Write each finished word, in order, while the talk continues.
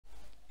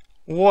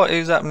What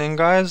is happening,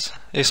 guys?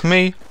 It's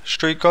me,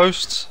 Street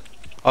Ghosts.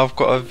 I've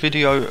got a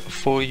video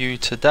for you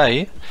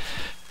today,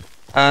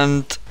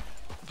 and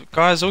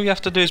guys, all you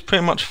have to do is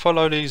pretty much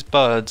follow these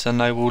birds and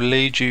they will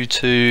lead you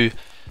to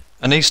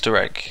an Easter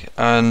egg.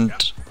 And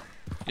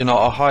you know,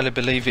 I highly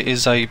believe it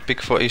is a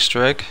Bigfoot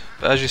Easter egg.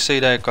 But as you see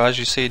there, guys,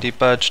 you see the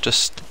birds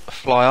just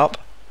fly up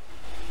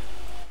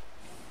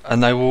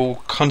and they will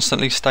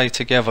constantly stay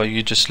together.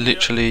 You just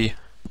literally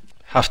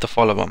have to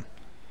follow them,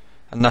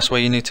 and that's where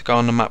you need to go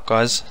on the map,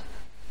 guys.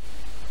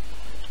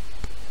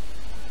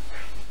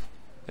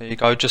 There you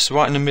go, just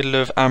right in the middle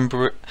of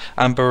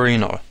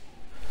Amberino.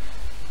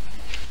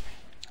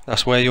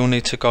 That's where you'll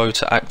need to go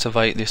to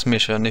activate this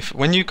mission. If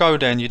when you go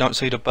there and you don't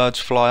see the birds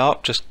fly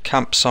up, just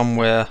camp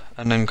somewhere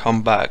and then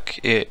come back.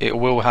 It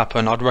will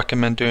happen. I'd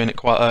recommend doing it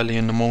quite early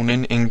in the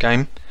morning in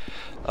game,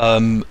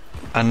 and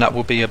that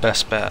will be your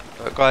best bet.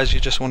 But guys, you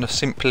just want to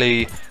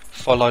simply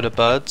follow the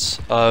birds.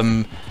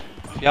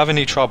 If you have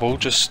any trouble,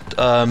 just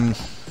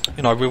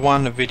you know,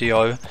 rewind the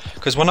video,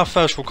 because when I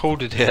first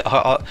recorded it,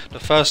 the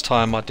first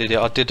time I did it,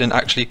 I didn't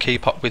actually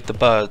keep up with the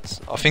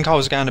birds. I think I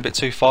was going a bit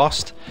too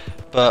fast.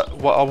 But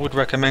what I would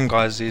recommend,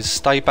 guys, is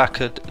stay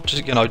back at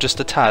just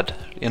a tad.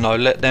 You know,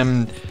 let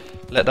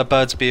the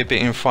birds be a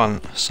bit in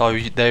front, so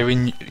they're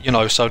in,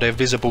 so they're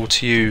visible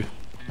to you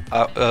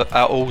at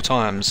all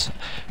times.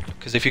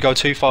 Because if you go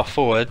too far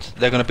forward,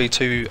 they're going to be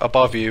too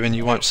above you, and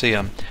you won't see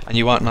them, and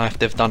you won't know if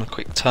they've done a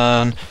quick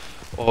turn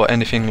or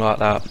anything like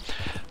that.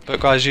 But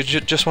guys, you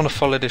just want to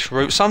follow this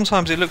route.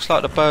 Sometimes it looks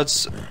like the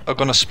birds are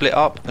going to split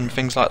up and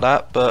things like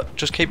that, but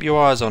just keep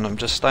your eyes on them.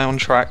 Just stay on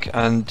track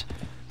and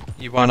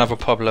you won't have a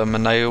problem,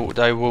 and they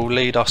will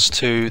lead us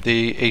to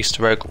the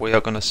Easter egg we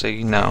are going to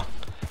see now.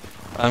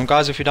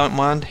 Guys, if you don't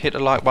mind, hit the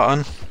like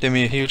button, do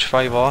me a huge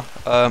favour.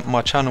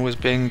 My channel has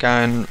been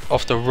going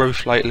off the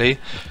roof lately,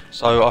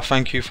 so I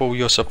thank you for all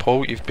your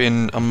support. You've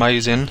been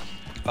amazing.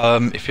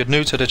 If you're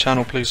new to the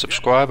channel, please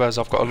subscribe, as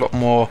I've got a lot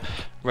more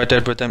Red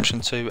Dead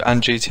Redemption 2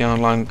 and GTA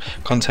Online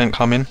content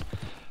coming.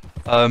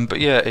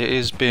 But yeah, it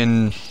has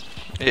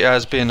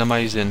been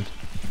amazing,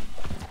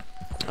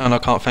 and I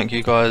can't thank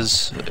you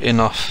guys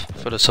enough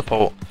for the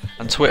support.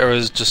 And Twitter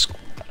has just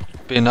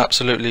been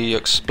absolutely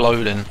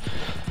exploding.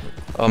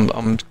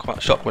 I'm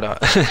quite shocked with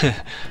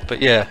that.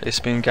 But yeah, it's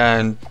been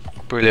going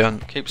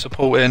brilliant. Keep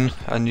supporting,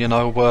 and you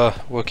know,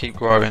 we'll keep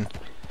growing.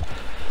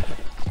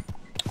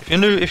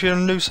 If you're a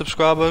new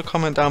subscriber,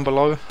 comment down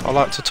below. I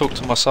like to talk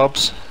to my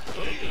subs.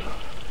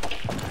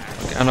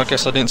 And I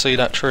guess I didn't see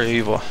that tree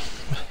either.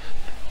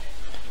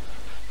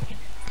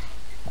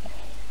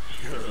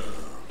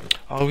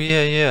 Oh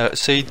yeah.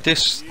 See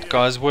this,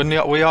 guys.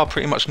 We are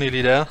pretty much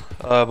nearly there,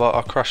 but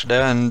I crashed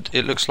there, and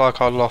it looks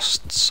like I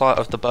lost sight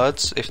of the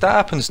birds. If that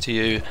happens to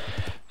you,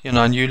 you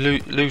know, and you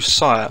lose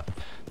sight,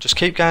 just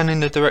keep going in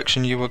the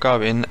direction you were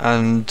going,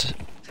 and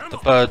the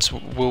birds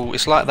will.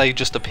 It's like they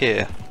just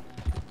appear.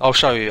 I'll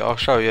show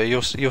you.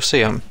 You'll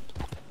see them.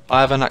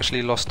 I haven't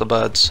actually lost the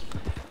birds,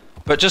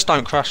 but just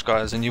don't crash,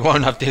 guys, and you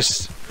won't have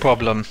this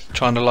problem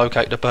trying to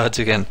locate the birds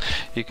again.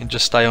 You can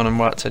just stay on them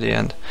right to the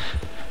end.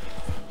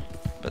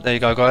 But there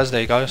you go, guys.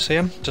 There you go. See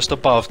them just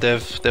above.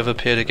 They've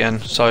appeared again.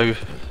 So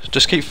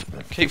just keep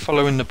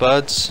following the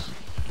birds.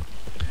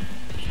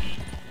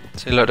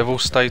 See, look, they've all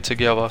stayed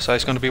together. So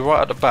it's going to be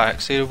right at the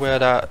back. See where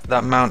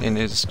that mountain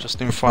is,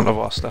 just in front of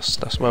us.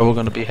 That's where we're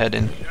going to be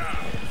heading.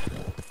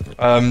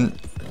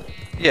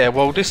 Yeah,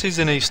 well, this is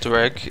an Easter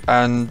egg,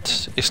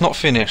 and it's not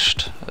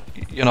finished.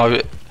 You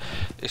know,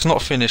 it's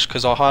not finished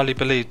because I highly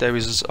believe there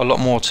is a lot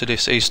more to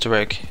this Easter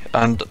egg,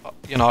 and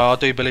you know, I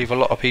do believe a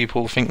lot of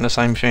people think the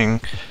same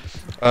thing.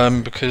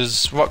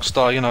 Because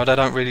Rockstar, you know, they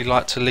don't really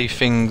like to leave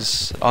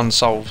things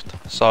unsolved.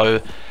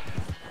 So,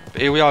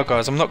 but here we are,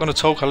 guys. I'm not going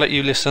to talk. I'll let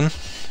you listen.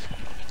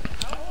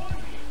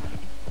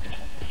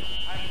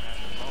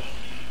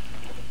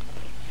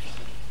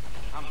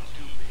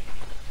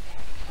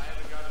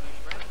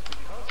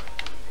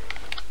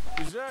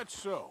 Is that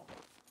so?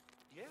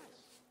 Yes.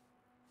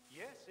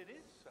 Yes, it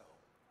is so.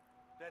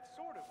 That's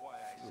sort of why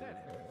I said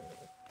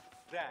it.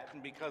 That,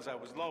 and because I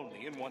was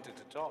lonely and wanted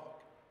to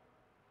talk.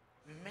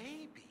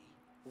 Maybe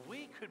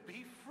we could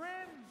be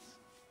friends.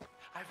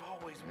 I've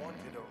always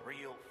wanted a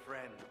real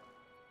friend.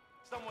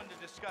 Someone to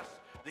discuss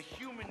the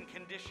human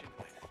condition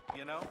with,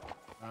 you know?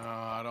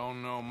 I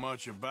don't know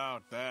much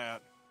about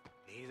that.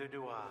 Neither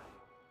do I.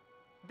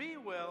 Be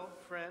well,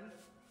 friend.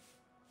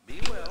 Be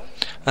well.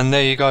 And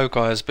there you go,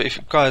 guys.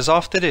 But guys,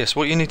 after this,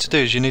 what you need to do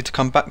is you need to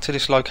come back to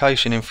this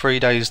location in 3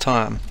 days'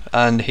 time,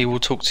 and he will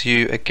talk to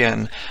you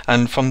again.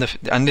 And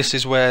this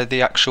is where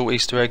the actual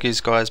Easter egg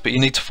is, guys. But you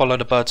need to follow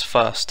the birds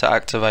first to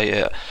activate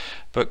it.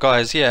 But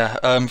guys, yeah,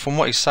 from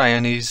what he's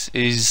saying,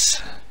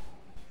 he's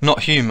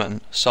not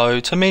human. So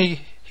to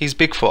me, he's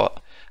Bigfoot,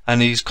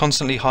 and he's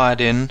constantly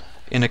hiding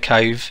in a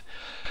cave.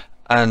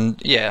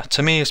 And yeah,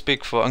 to me it's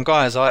Bigfoot. And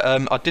guys,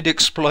 I did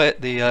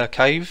exploit the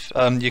cave.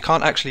 You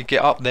can't actually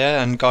get up there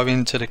and go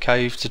into the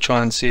cave to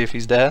try and see if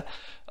he's there.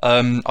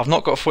 I've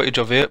not got footage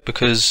of it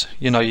because,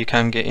 you know, you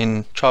can get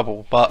in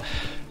trouble. But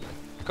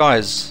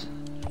guys,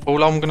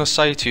 all I'm going to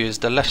say to you is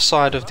the left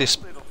side of this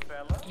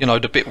you know,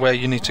 the bit where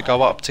you need to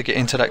go up to get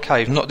into that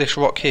cave, not this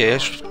rock here.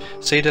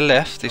 See the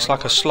left, it's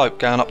like a slope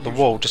going up the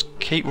wall. Just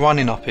keep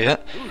running up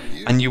it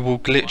and you will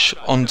glitch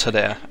onto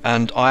there,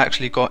 and I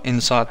actually got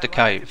inside the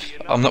cave.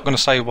 I'm not going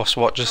to say what's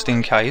what just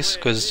in case,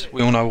 because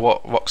we all know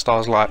what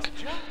Rockstar's like,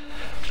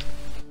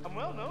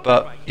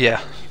 but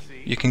yeah,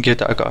 you can give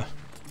that a go.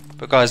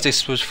 But guys,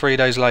 this was 3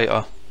 days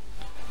later.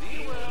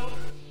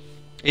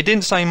 He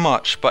didn't say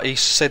much, but he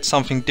said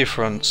something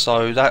different,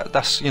 so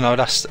that's, you know,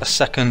 that's a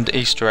second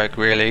Easter egg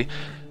really,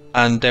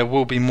 and there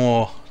will be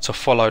more to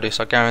follow this,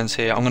 I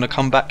guarantee it. I'm going to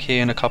come back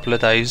here in a couple of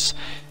days,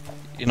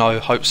 you know,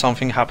 hope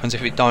something happens.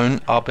 If it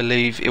don't, I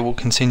believe it will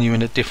continue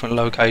in a different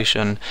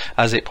location,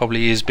 as it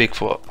probably is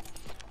Bigfoot.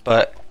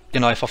 But, you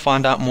know, if I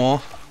find out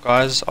more,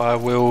 guys, I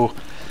will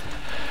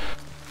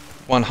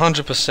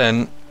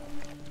 100%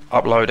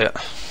 upload it.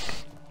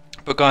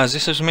 But guys,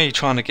 this is me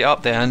trying to get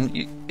up there, and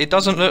it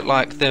doesn't look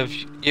like look,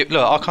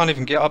 I can't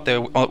even get up there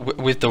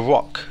with the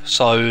rock,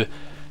 so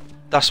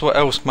that's what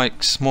else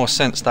makes more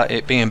sense, that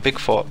it being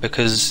Bigfoot,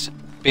 because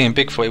being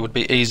Bigfoot, it would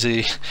be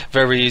easy,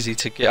 very easy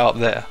to get up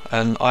there,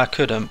 and I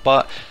couldn't.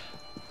 But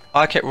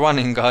I kept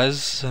running,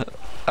 guys,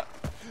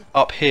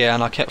 up here,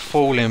 and I kept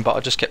falling, but I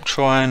just kept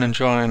trying and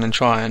trying and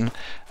trying,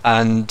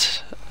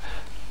 and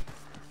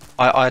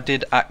I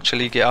did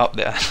actually get up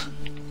there.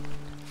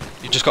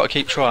 You just got to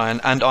keep trying,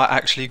 and I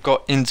actually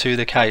got into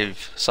the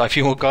cave. So if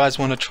you guys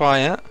want to try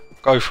it,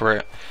 go for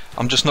it.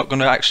 I'm just not going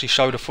to actually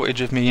show the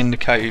footage of me in the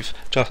cave,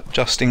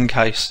 just in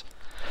case.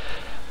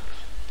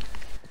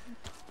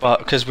 But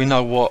because we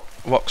know what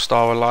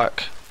Rockstar are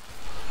like.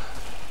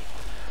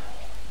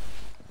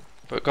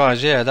 But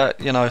guys, yeah, that,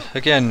 you know,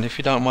 again, if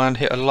you don't mind,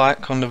 hit a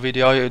like on the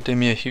video. It would do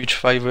me a huge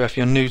favour. If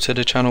you're new to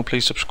the channel,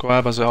 please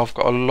subscribe, as I've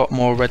got a lot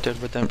more Red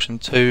Dead Redemption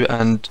 2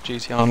 and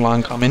GTA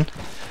Online coming.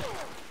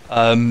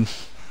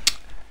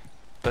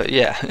 But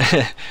yeah,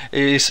 it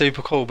is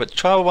super cool. But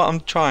try what I'm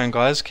trying,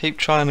 guys. Keep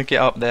trying to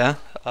get up there.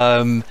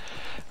 And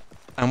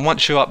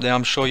once you're up there,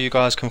 I'm sure you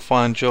guys can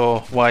find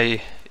your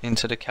way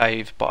into the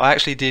cave. But I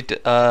actually did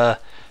go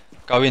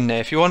in there.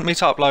 If you want me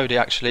to upload it,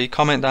 actually,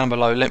 comment down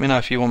below. Let me know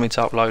if you want me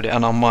to upload it,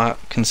 and I might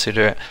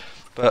consider it.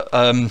 But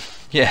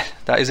yeah,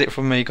 that is it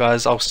from me,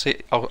 guys. I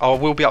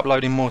will be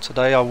uploading more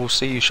today. I will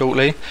see you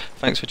shortly.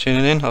 Thanks for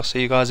tuning in. I'll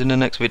see you guys in the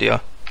next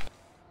video.